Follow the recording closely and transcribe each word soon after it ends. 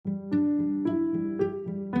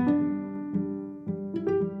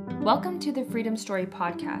Welcome to the Freedom Story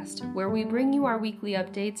podcast, where we bring you our weekly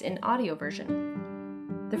updates in audio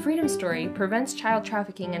version. The Freedom Story prevents child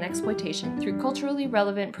trafficking and exploitation through culturally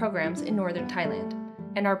relevant programs in northern Thailand,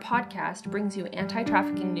 and our podcast brings you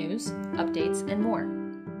anti-trafficking news, updates, and more.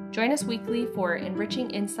 Join us weekly for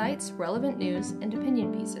enriching insights, relevant news, and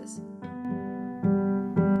opinion pieces.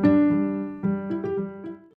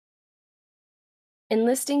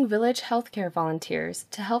 Enlisting village healthcare volunteers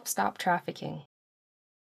to help stop trafficking.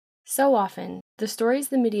 So often, the stories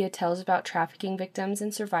the media tells about trafficking victims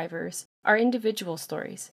and survivors are individual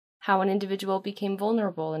stories: how an individual became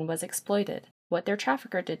vulnerable and was exploited, what their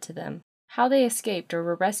trafficker did to them, how they escaped or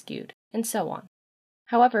were rescued, and so on.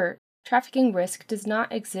 However, trafficking risk does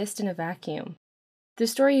not exist in a vacuum. The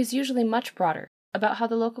story is usually much broader, about how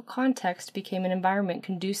the local context became an environment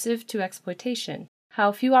conducive to exploitation,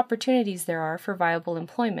 how few opportunities there are for viable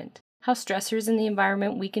employment, how stressors in the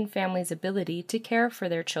environment weaken families' ability to care for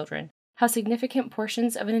their children, how significant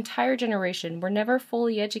portions of an entire generation were never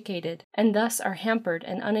fully educated and thus are hampered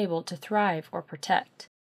and unable to thrive or protect.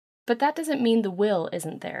 But that doesn't mean the will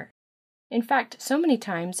isn't there. In fact, so many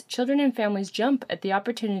times, children and families jump at the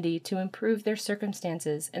opportunity to improve their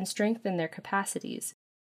circumstances and strengthen their capacities.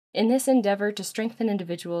 In this endeavor to strengthen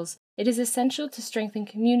individuals, it is essential to strengthen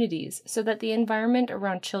communities so that the environment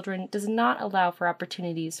around children does not allow for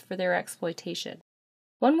opportunities for their exploitation.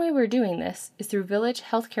 One way we're doing this is through village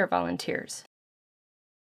healthcare volunteers.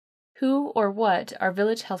 Who or what are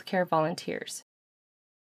village healthcare volunteers?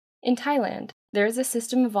 In Thailand, there is a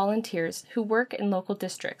system of volunteers who work in local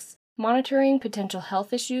districts, monitoring potential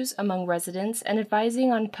health issues among residents and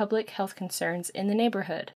advising on public health concerns in the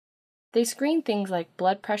neighborhood. They screen things like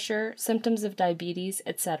blood pressure, symptoms of diabetes,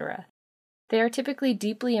 etc. They are typically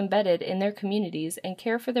deeply embedded in their communities and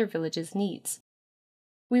care for their village's needs.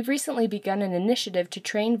 We've recently begun an initiative to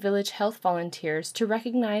train village health volunteers to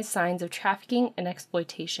recognize signs of trafficking and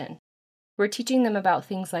exploitation. We're teaching them about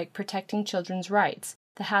things like protecting children's rights,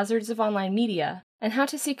 the hazards of online media, and how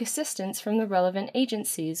to seek assistance from the relevant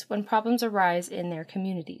agencies when problems arise in their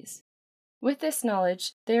communities. With this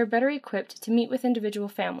knowledge, they are better equipped to meet with individual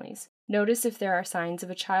families, notice if there are signs of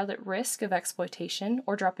a child at risk of exploitation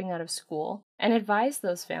or dropping out of school, and advise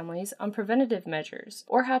those families on preventative measures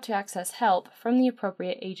or how to access help from the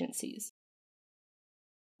appropriate agencies.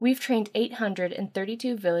 We've trained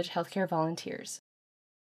 832 village healthcare volunteers.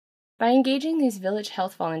 By engaging these village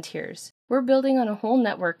health volunteers, we're building on a whole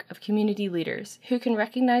network of community leaders who can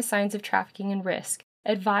recognize signs of trafficking and risk,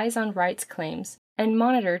 advise on rights claims, and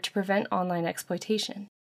monitor to prevent online exploitation.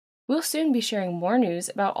 We'll soon be sharing more news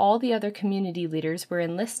about all the other community leaders we're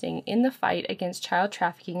enlisting in the fight against child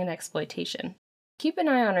trafficking and exploitation. Keep an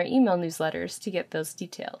eye on our email newsletters to get those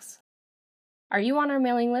details. Are you on our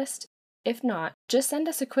mailing list? If not, just send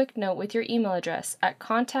us a quick note with your email address at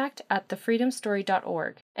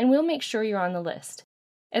contact@thefreedomstory.org, and we'll make sure you're on the list.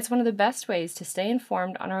 It's one of the best ways to stay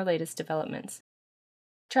informed on our latest developments.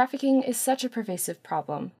 Trafficking is such a pervasive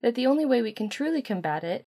problem that the only way we can truly combat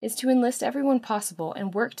it is to enlist everyone possible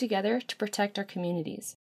and work together to protect our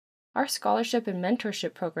communities. Our scholarship and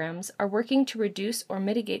mentorship programs are working to reduce or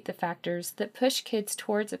mitigate the factors that push kids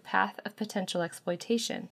towards a path of potential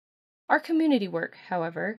exploitation. Our community work,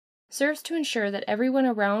 however, serves to ensure that everyone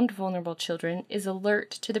around vulnerable children is alert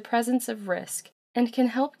to the presence of risk and can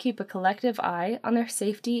help keep a collective eye on their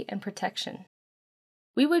safety and protection.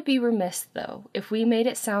 We would be remiss, though, if we made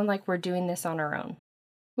it sound like we're doing this on our own.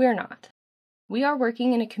 We're not. We are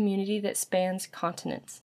working in a community that spans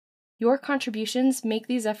continents. Your contributions make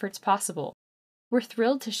these efforts possible. We're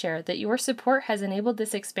thrilled to share that your support has enabled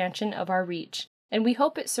this expansion of our reach, and we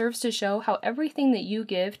hope it serves to show how everything that you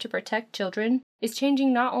give to protect children is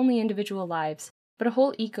changing not only individual lives, but a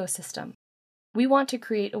whole ecosystem. We want to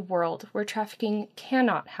create a world where trafficking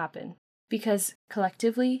cannot happen, because,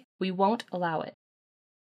 collectively, we won't allow it.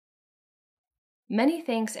 Many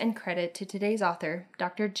thanks and credit to today's author,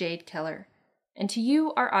 Dr. Jade Keller. And to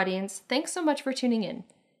you, our audience, thanks so much for tuning in.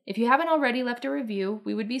 If you haven't already left a review,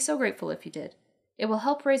 we would be so grateful if you did. It will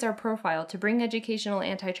help raise our profile to bring educational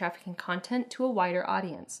anti-trafficking content to a wider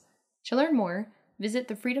audience. To learn more, visit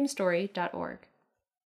thefreedomstory.org.